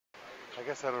I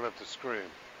guess I don't have to scream.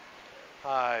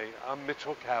 Hi, I'm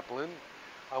Mitchell Kaplan.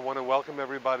 I want to welcome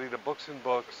everybody to Books and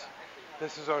Books.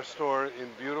 This is our store in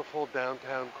beautiful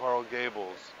downtown Coral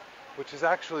Gables, which is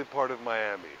actually part of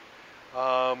Miami.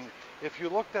 If you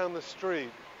look down the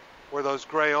street where those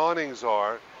gray awnings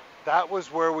are, that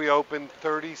was where we opened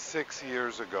 36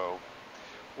 years ago.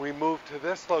 We moved to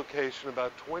this location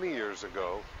about 20 years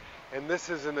ago, and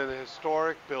this is in an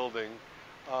historic building,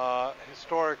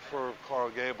 historic for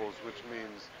Coral Gables, which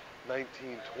means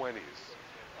 1920s.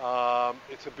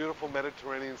 It's a beautiful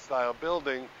Mediterranean-style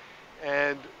building,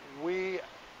 and we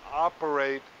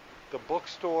operate the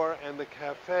bookstore and the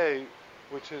cafe,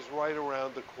 which is right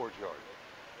around the courtyard.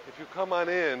 If you come on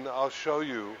in, I'll show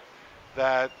you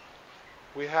that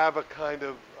we have a kind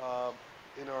of,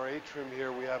 in our atrium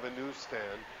here, we have a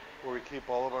newsstand where we keep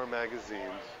all of our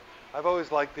magazines. I've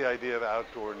always liked the idea of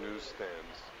outdoor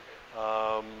newsstands.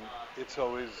 It's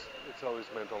always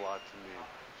meant a lot to me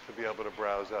to be able to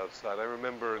browse outside. I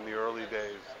remember in the early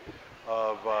days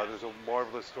of, there's a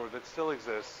marvelous store that still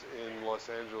exists in Los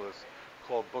Angeles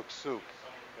called Book Soup.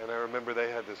 And I remember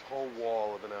they had this whole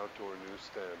wall of an outdoor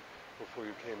newsstand before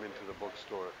you came into the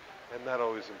bookstore. And that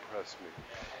always impressed me.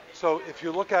 So if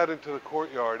you look out into the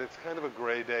courtyard, it's kind of a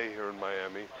gray day here in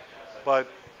Miami, but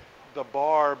the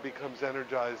bar becomes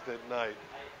energized at night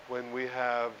when we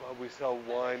sell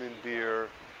wine and beer,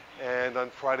 and on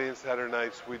Friday and Saturday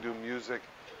nights we do music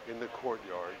in the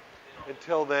courtyard.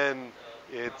 Until then,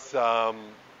 it's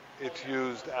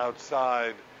used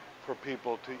outside for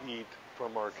people to eat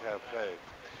from our cafe.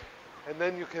 And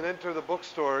then you can enter the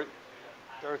bookstore.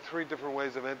 There are 3 different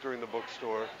ways of entering the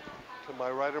bookstore: to my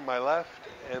right or my left,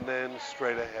 and then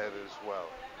straight ahead as well.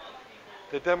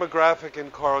 The demographic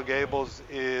in Coral Gables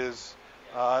is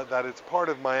that it's part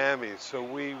of Miami, so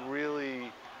we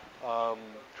really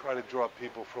try to draw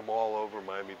people from all over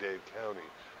Miami-Dade County.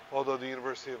 Although the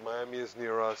University of Miami is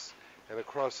near us, and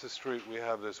across the street we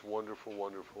have this wonderful,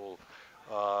 wonderful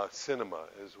cinema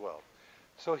as well.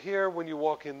 So here, when you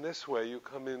walk in this way, you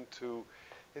come into,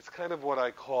 it's kind of what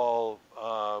I call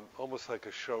almost like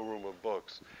a showroom of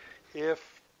books.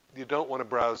 If you don't want to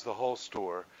browse the whole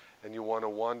store and you want to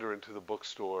wander into the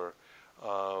bookstore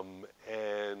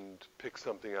and pick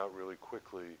something out really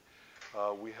quickly,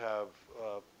 we have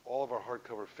all of our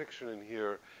hardcover fiction in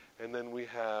here, and then we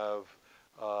have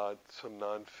some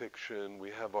nonfiction.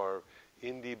 We have our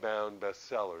indie-bound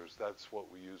bestsellers. That's what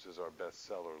we use as our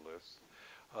bestseller list.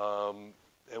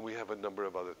 And we have a number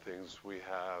of other things. We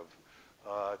have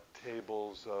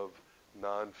tables of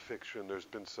nonfiction. There's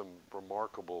been some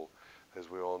remarkable,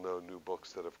 as we all know, new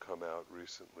books that have come out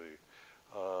recently.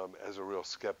 As a real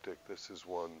skeptic, this is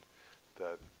one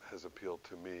that has appealed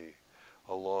to me,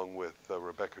 along with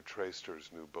Rebecca Traister's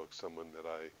new book, someone that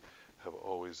I have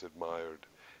always admired.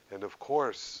 And of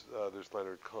course, there's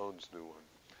Leonard Cohen's new one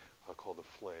called The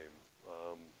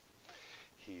Flame.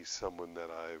 He's someone that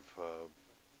I've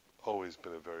always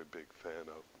been a very big fan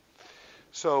of.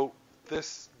 So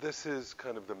this is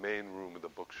kind of the main room of the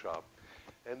bookshop.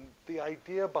 And the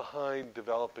idea behind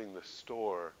developing the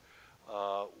store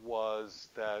was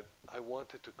that I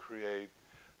wanted to create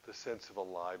the sense of a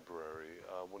library,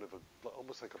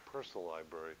 almost like a personal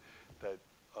library, that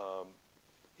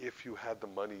if you had the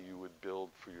money, you would build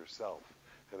for yourself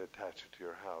and attach it to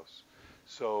your house.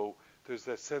 So there's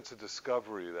that sense of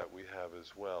discovery that we have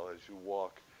as well as you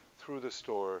walk through the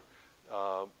store,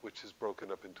 which is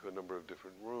broken up into a number of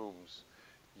different rooms.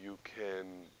 You can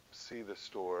see the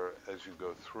store as you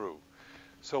go through.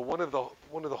 So one of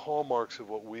the hallmarks of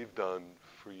what we've done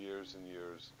for years and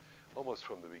years, almost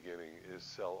from the beginning, is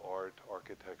sell art,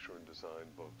 architecture, and design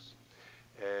books.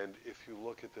 And if you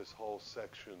look at this whole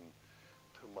section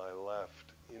to my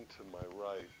left into my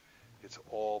right, it's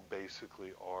all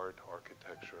basically art,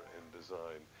 architecture, and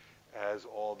design, as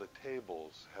all the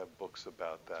tables have books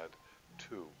about that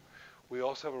too. We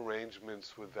also have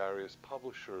arrangements with various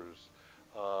publishers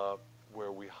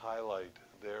where we highlight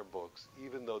their books.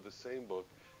 Even though the same book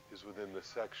is within the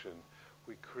section,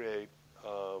 we create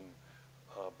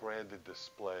branded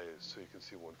displays. So you can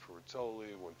see one for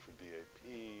Rizzoli, one for DAP,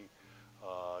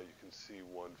 you can see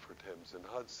one for Thames and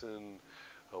Hudson,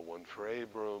 one for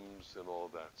Abrams, and all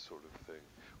that sort of thing.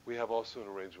 We have also an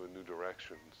arrangement with New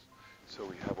Directions. So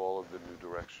we have all of the New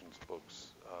Directions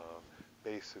books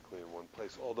basically in one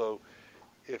place. Although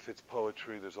if it's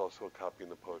poetry, there's also a copy in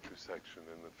the poetry section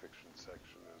and the fiction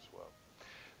section as well.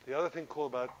 The other thing cool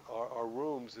about our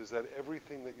rooms is that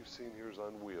everything that you've seen here is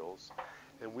on wheels,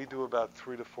 and we do about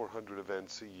 300 to 400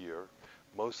 events a year,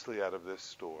 mostly out of this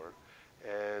store,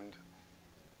 and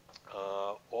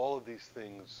all of these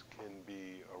things can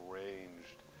be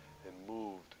arranged and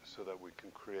moved so that we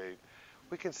can create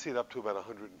We can seat up to about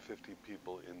 150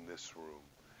 people in this room.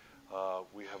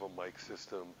 We have a mic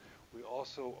system. We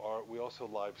also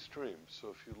live stream. So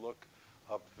if you look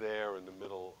up there in the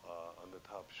middle on the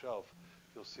top shelf,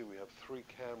 you'll see we have 3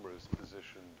 cameras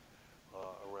positioned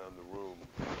around the room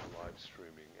for live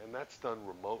streaming. And that's done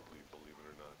remotely, believe it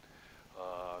or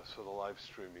not. So the live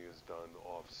streaming is done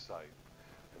off-site,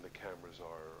 and the cameras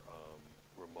are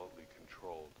remotely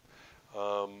controlled.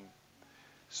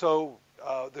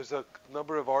 There's a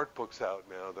number of art books out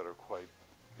now that are quite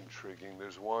intriguing.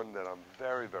 There's one that I'm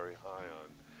very, very high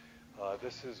on.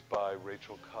 This is by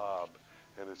Rachel Cobb,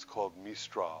 and it's called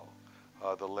Mistral,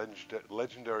 the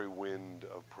legendary wind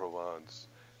of Provence.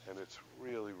 And it's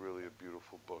really, really a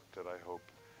beautiful book that I hope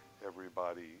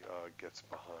everybody gets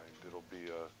behind. It'll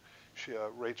be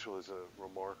Rachel is a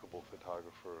remarkable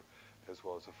photographer as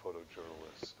well as a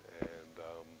photojournalist, and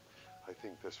I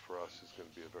think this for us is going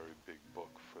to be a very big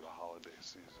book for the holiday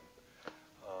season.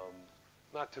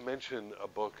 Not to mention a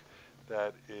book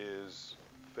that is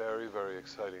very, very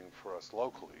exciting for us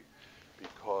locally,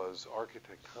 because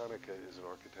Architectonica is an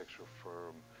architecture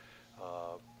firm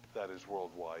that is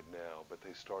worldwide now, but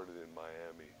they started in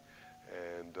Miami,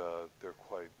 and they're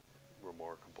quite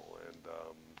remarkable. And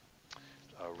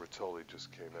Rizzoli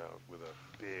just came out with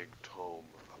a big tome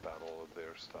about all of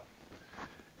their stuff.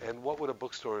 And what would a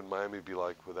bookstore in Miami be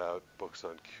like without books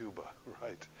on Cuba,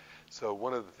 right? So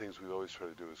one of the things we always try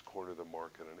to do is corner the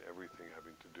market on everything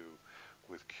having to do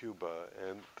with Cuba.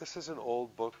 And this is an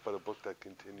old book, but a book that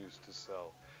continues to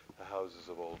sell, The Houses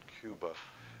of Old Cuba.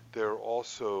 There are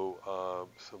also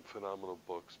some phenomenal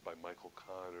books by Michael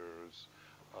Connors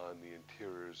on the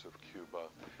interiors of Cuba.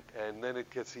 And then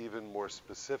it gets even more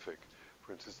specific.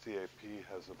 For instance, DAP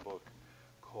has a book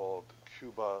called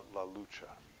Cuba La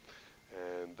Lucha.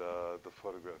 And the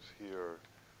photographs here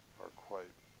are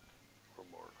quite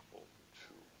remarkable,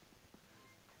 too.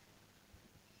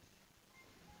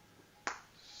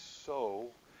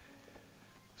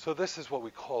 So this is what we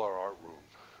call our art room,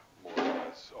 more or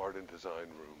less, art and design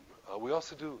room. We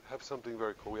also do have something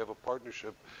very cool. We have a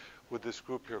partnership with this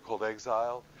group here called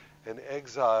Exile. And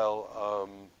Exile,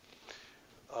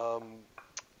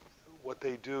 what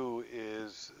they do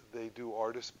is they do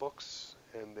artist books,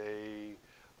 and they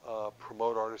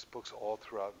promote artist books all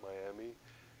throughout Miami.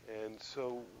 And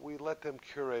so we let them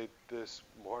curate this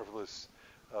marvelous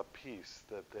piece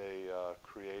that they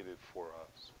created for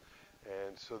us.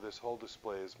 And so this whole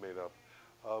display is made up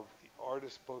of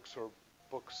artist books or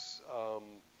books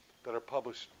that are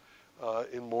published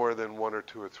in more than 1 or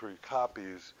 2 or 3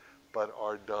 copies, but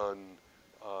are done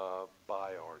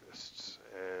by artists.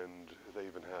 And they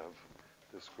even have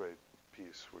this great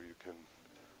piece where you can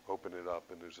open it up,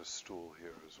 and there's a stool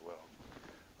here as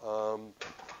well.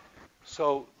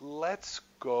 So let's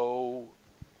go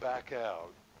back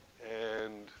out,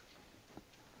 and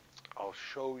I'll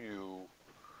show you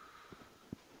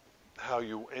how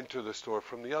you enter the store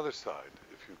from the other side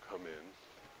if you come in.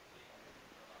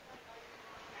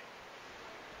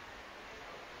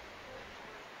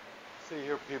 See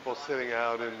here people sitting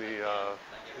out in the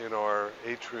in our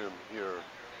atrium here.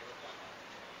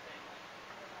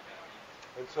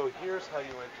 And so here's how you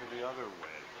enter the other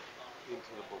way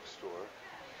into the bookstore.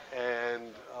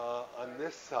 And on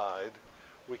this side,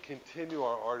 we continue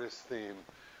our artist theme.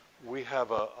 We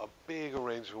have a big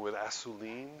arrangement with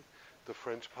Assouline, the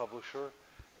French publisher,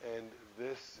 and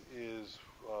this is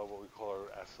what we call our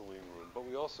Assouline room. But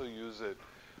we also use it,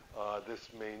 this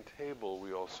main table,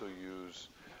 we also use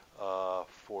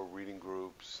for reading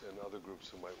groups and other groups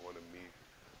who might want to meet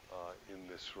in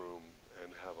this room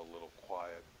and have a little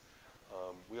quiet.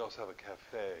 We also have a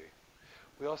cafe.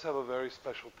 We also have a very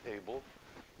special table,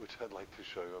 which I'd like to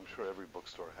show you. I'm sure every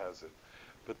bookstore has it.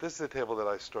 But this is a table that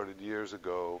I started years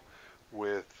ago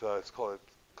with, sort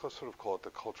of call it the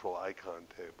cultural icon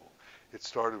table. It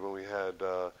started when we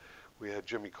had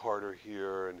Jimmy Carter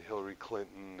here and Hillary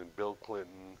Clinton and Bill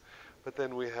Clinton. But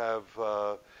then we have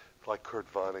like Kurt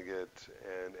Vonnegut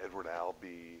and Edward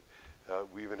Albee.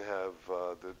 We even have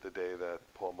the day that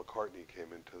Paul McCartney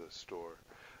came into the store.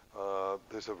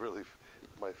 There's a really,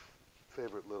 my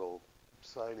favorite little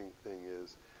signing thing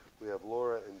is we have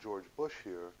Laura and George Bush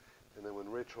here, and then when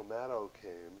Rachel Maddow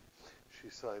came, she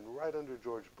signed right under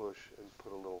George Bush and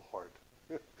put a little heart,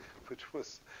 which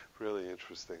was really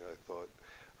interesting, I thought.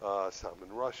 Salman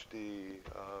Rushdie,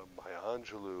 Maya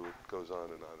Angelou, it goes on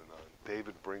and on and on.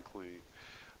 David Brinkley,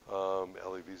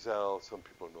 Elie Wiesel. Some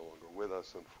people are no longer with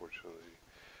us, unfortunately.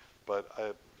 But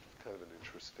kind of an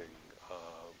interesting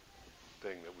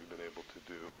thing that we've been able to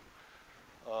do.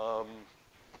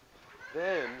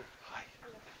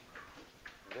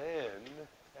 Then,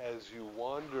 as you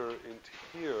wander into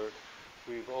here,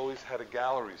 always had a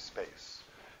gallery space.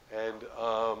 And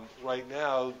right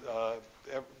now,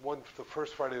 the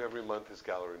first Friday of every month is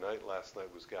gallery night. Last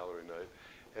night was gallery night.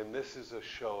 And this is a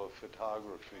show of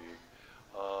photography.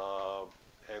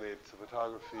 And it's a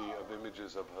photography of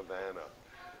images of Havana.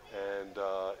 And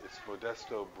it's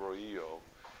Modesto Broillo.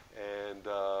 And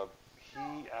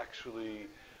he actually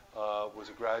was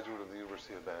a graduate of the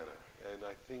University of Havana. And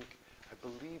I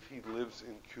believe he lives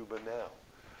in Cuba now,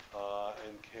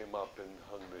 and came up and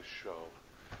hung this show.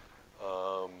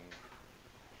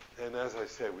 And as I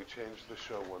say, we change the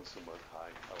show once a month. Hi,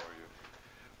 how are you?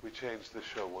 We change the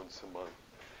show once a month.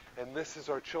 And this is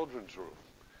our children's room,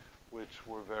 which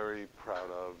we're very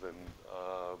proud of. And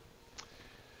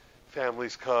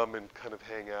families come and kind of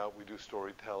hang out. We do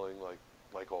storytelling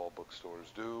like all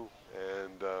bookstores do.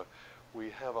 And we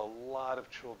have a lot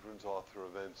of children's author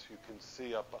events. You can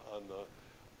see up on the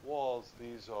walls,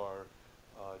 these are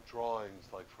drawings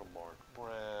like from Mark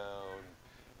Brown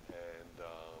and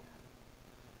a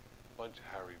bunch of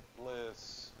Harry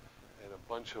Bliss and a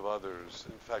bunch of others.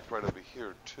 In fact, right over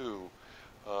here too,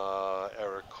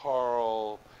 Eric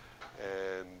Carle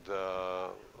and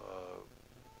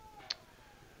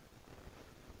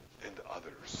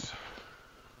others.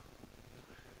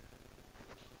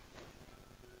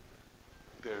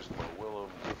 There's Mo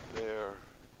Willem there.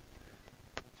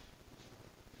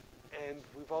 And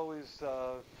we've always,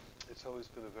 it's always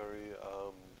been a very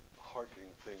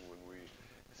heartening thing when we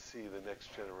see the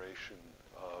next generation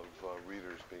of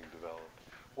readers being developed.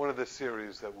 One of the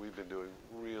series that we've been doing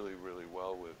really, really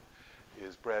well with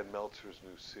is Brad Meltzer's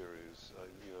new series,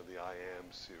 the I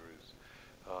Am series.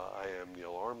 I am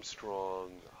Neil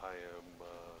Armstrong, I am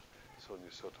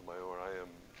Sonia Sotomayor, I am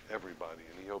everybody,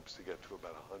 and he hopes to get to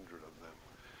about 100 of them.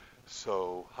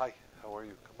 So, hi, how are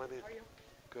you? Come on in. How are you?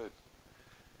 Good.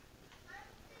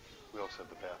 We also have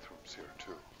the bathrooms here,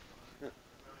 too.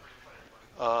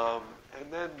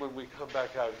 And then when we come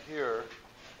back out here,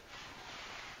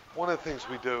 one of the things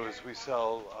we do is we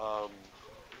sell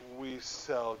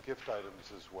gift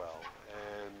items as well.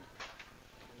 And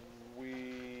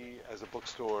we, as a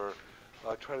bookstore,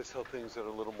 try to sell things that are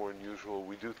a little more unusual.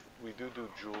 We do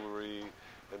jewelry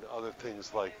and other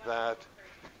things like that.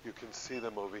 You can see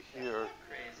them over here.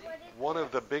 One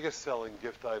of the biggest selling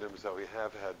gift items that we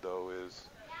have had, though, is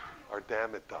our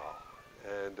Damn It doll.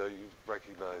 And you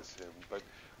recognize him. But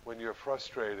when you're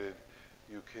frustrated,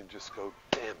 you can just go,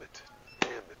 damn it,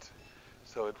 damn it.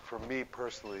 So for me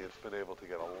personally, it's been able to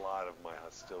get a lot of my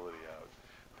hostility out,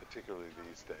 particularly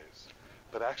these days.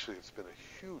 But actually, it's been a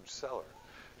huge seller.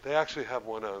 They actually have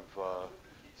one of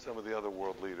some of the other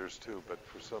world leaders, too. But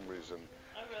for some reason,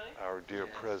 our dear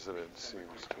president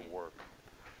seems to work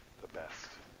the best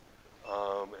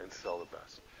and sell the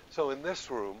best. So in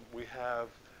this room, we have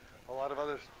a lot of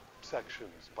other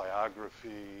sections,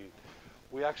 biography.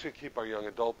 We actually keep our young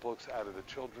adult books out of the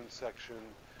children's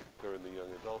section. They're in the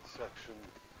young adult section,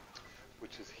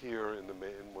 which is here in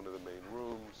one of the main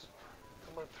rooms.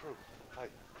 Come on through. Hi.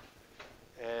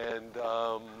 And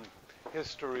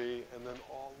history, and then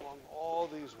along all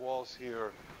these walls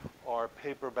here are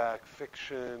paperback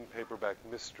fiction, paperback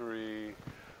mystery,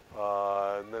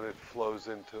 and then it flows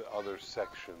into other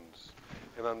sections.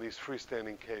 And on these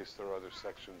freestanding case, there are other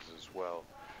sections as well.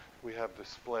 We have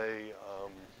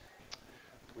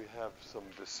we have some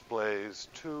displays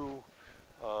too.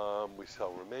 We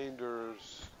sell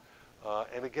remainders.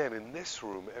 And again, in this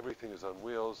room, everything is on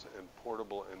wheels and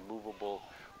portable and movable.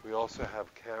 We also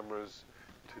have cameras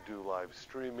to do live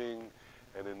streaming.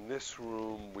 And in this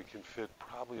room, we can fit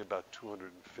probably about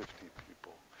 250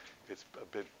 people. It's a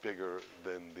bit bigger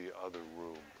than the other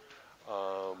room.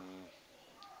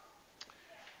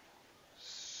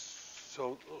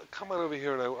 So come on over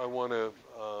here, and I want to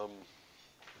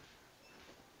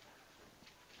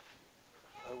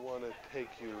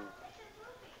take you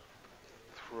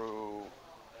through.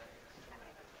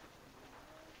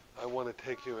 I want to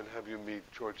take you and have you meet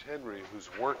George Henry, who's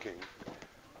working.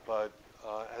 But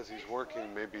as he's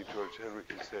working, maybe George Henry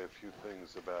can say a few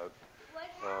things about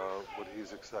what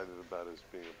he's excited about as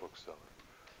being a bookseller.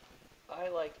 I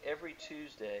like every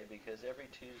Tuesday because every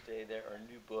Tuesday there are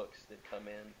new books that come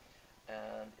in,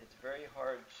 and it's very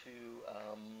hard to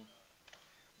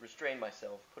restrain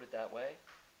myself, put it that way.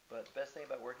 But the best thing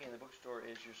about working in the bookstore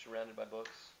is you're surrounded by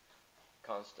books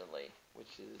constantly,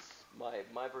 which is my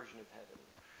version of heaven.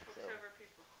 Books over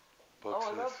people. Books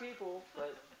I love people,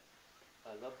 but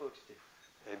I love books too.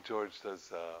 And George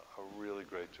does a really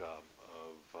great job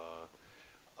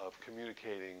of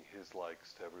communicating his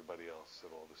likes to everybody else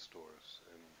at all the stores,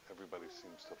 and everybody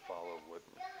seems to follow what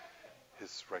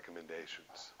his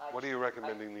recommendations. What are you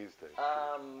recommending these days?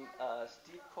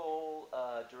 Steve Cole,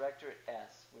 director at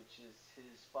S, which is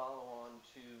his follow-on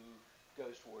to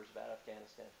Ghost Wars about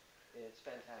Afghanistan. It's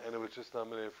fantastic. And it was just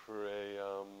nominated for a.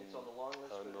 It's on the long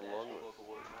list for the National Book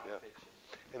Award, nonfiction.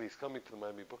 And he's coming to the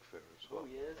Miami Book Fair as well. Oh,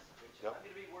 he is? Yep. I'm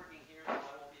going to be working here, so I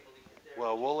won't be able to get there.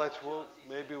 Well,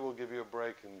 maybe we'll give you a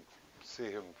break and see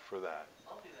him for that.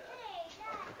 I'll do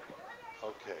that.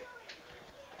 Okay.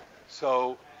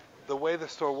 So the way the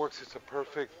store works, it's a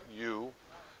perfect U.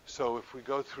 So if we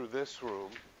go through this room,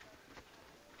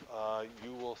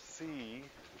 you will see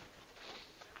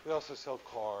we also sell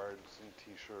cards and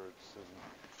T-shirts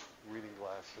and reading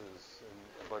glasses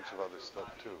and a bunch of other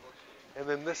stuff too. And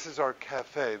then this is our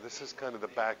cafe. This is kind of the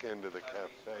back end of the cafe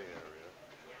area.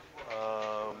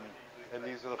 And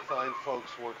these are the fine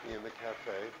folks working in the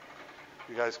cafe.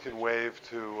 You guys can wave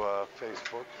to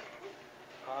Facebook.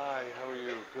 Hi, how are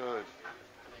you? Good.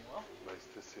 Nice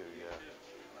to see you, yeah.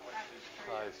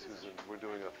 Hi, Susan. We're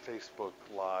doing a Facebook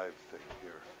Live thing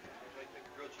here.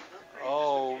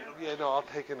 Oh, yeah, no, I'll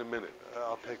take in a minute.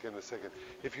 I'll take in a second.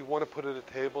 If you want to put it at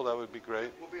a table, that would be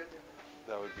great.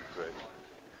 That would be great.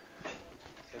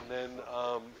 And then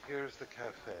here's the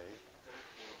cafe.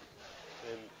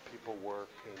 And people work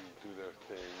and do their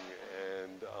thing.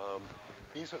 And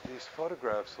these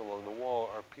photographs along the wall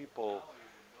are people,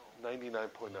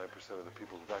 99.9% of the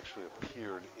people who've actually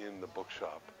appeared in the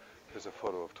bookshop. There's a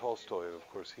photo of Tolstoy, and of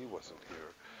course he wasn't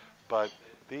here. But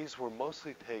these were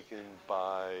mostly taken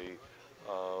by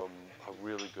a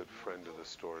really good friend of the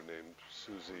store named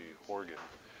Susie Horgan,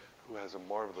 who has a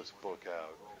marvelous book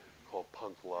out called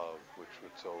Punk Love, which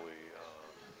Rizzoli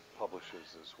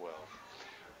publishes as well.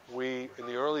 In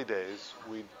the early days,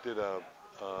 we did a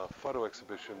photo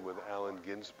exhibition with Allen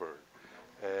Ginsberg,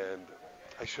 and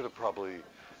I should have probably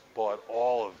bought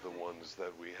all of the ones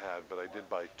that we had, but I did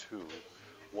buy two.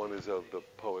 One is of the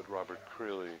poet Robert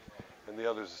Creeley, and the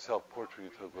other is a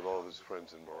self-portrait he took with all of his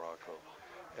friends in Morocco.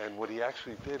 And what he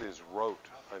actually did is wrote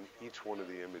on each one of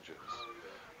the images,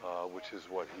 which is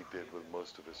what he did with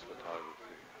most of his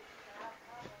photography.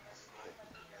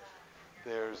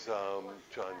 There's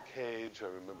John Cage. I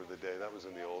remember the day. That was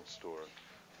in the old store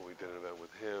when we did an event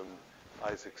with him.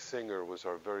 Isaac Singer was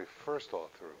our very first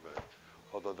author event,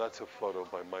 although that's a photo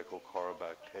by Michael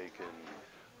Korobak taken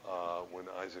when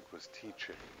Isaac was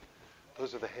teaching.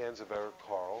 Those are the hands of Eric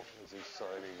Carle as he's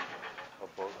signing a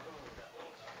book.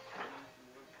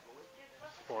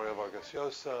 Mario Vargas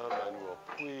Llosa, Manuel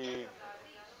Puig,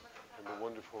 and the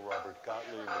wonderful Robert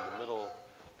Gottlieb in the middle,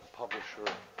 the publisher.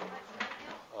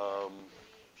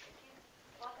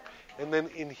 And then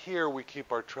in here we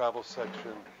keep our travel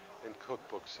section and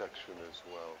cookbook section as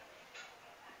well.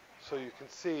 So you can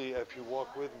see, if you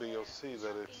walk with me, you'll see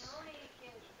that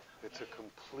it's a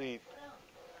complete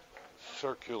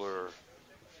circle,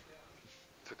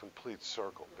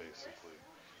 basically,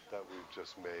 that we've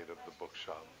just made of the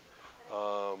bookshop.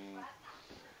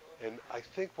 And I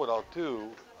think what I'll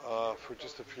do for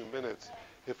just a few minutes,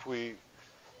 if we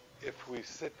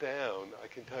sit down, I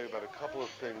can tell you about a couple of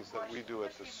things that we do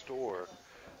at the store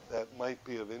that might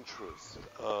be of interest.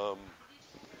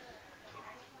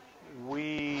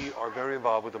 We are very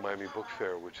involved with the Miami Book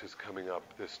Fair, which is coming up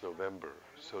this November.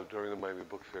 So during the Miami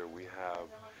Book Fair, we have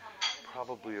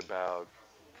probably about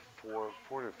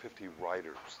 450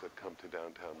 writers that come to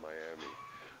downtown Miami.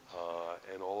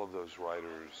 And all of those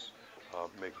writers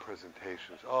make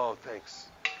presentations. Oh, thanks.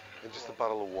 And just a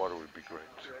bottle of water would be great.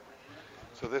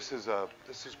 So this is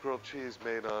grilled cheese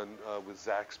made on with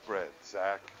Zach's bread.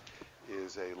 Zach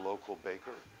is a local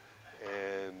baker,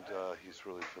 and he's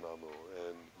really phenomenal.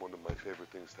 And one of my favorite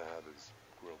things to have is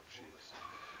grilled cheese.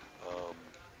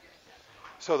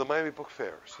 So the Miami Book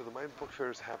Fair. So the Miami Book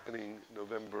Fair is happening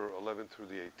November 11th through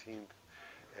the 18th,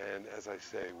 and as I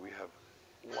say, we have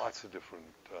lots of different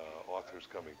authors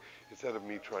coming. Instead of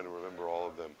me trying to remember all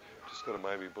of them, just go to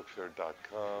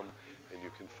miamibookfair.com and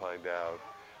you can find out.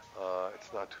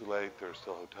 It's not too late. There are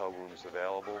still hotel rooms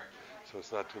available, so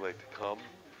it's not too late to come.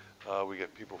 We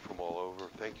get people from all over.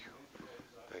 Thank you.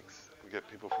 Thanks. We get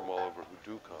people from all over who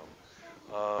do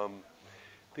come.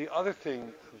 The other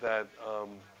thing that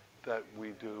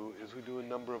we do is we do a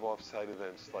number of off-site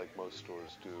events like most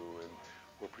stores do, and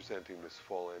we're presenting this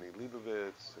fall Annie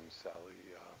Leibovitz and Sally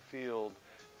Field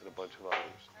and a bunch of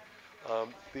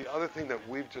others. The other thing that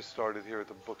we've just started here at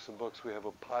the Books and Books, we have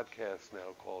a podcast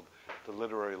now called The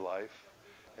Literary Life,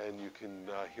 and you can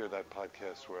hear that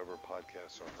podcast wherever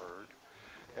podcasts are heard.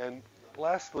 And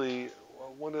lastly,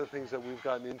 one of the things that we've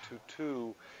gotten into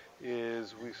too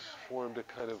is we formed a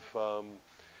kind of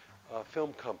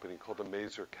film company called the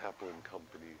Kaplan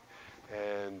Company,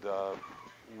 and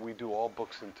we do all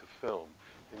books into film.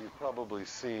 And you've probably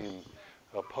seen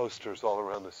posters all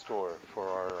around the store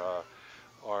for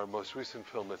our most recent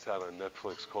film that's out on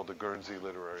Netflix called The Guernsey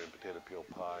Literary and Potato Peel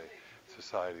Pie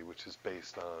Society, which is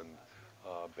based on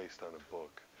a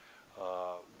book.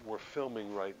 We're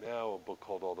filming right now a book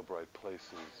called All the Bright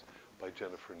Places by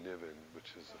Jennifer Niven,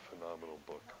 which is a phenomenal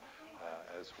book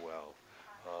as well.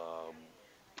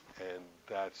 And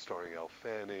that's starring Elle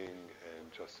Fanning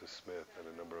and Justice Smith and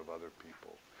a number of other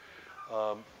people.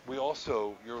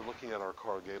 You're looking at our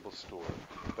Coral Gables store,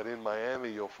 but in Miami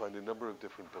you'll find a number of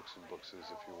different books and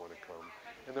bookses if you want to come.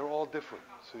 And they're all different,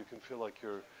 so you can feel like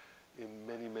you're in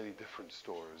many, many different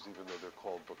stores, even though they're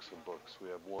called Books and Books. We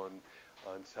have one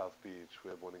on South Beach, we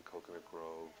have one in Coconut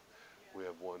Grove, we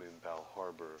have one in Bal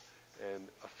Harbor, and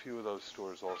a few of those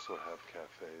stores also have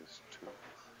cafes too.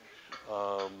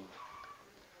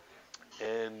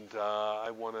 I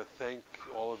want to thank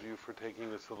all of you for taking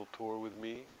this little tour with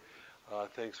me.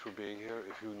 Thanks for being here.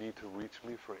 If you need to reach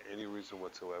me for any reason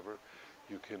whatsoever,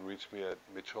 you can reach me at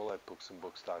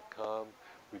mitchell@booksandbooks.com.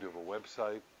 We do have a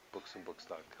website,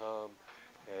 booksandbooks.com.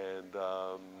 And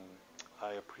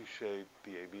I appreciate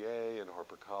the ABA and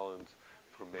HarperCollins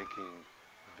for making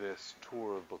this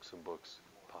tour of Books and Books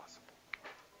possible.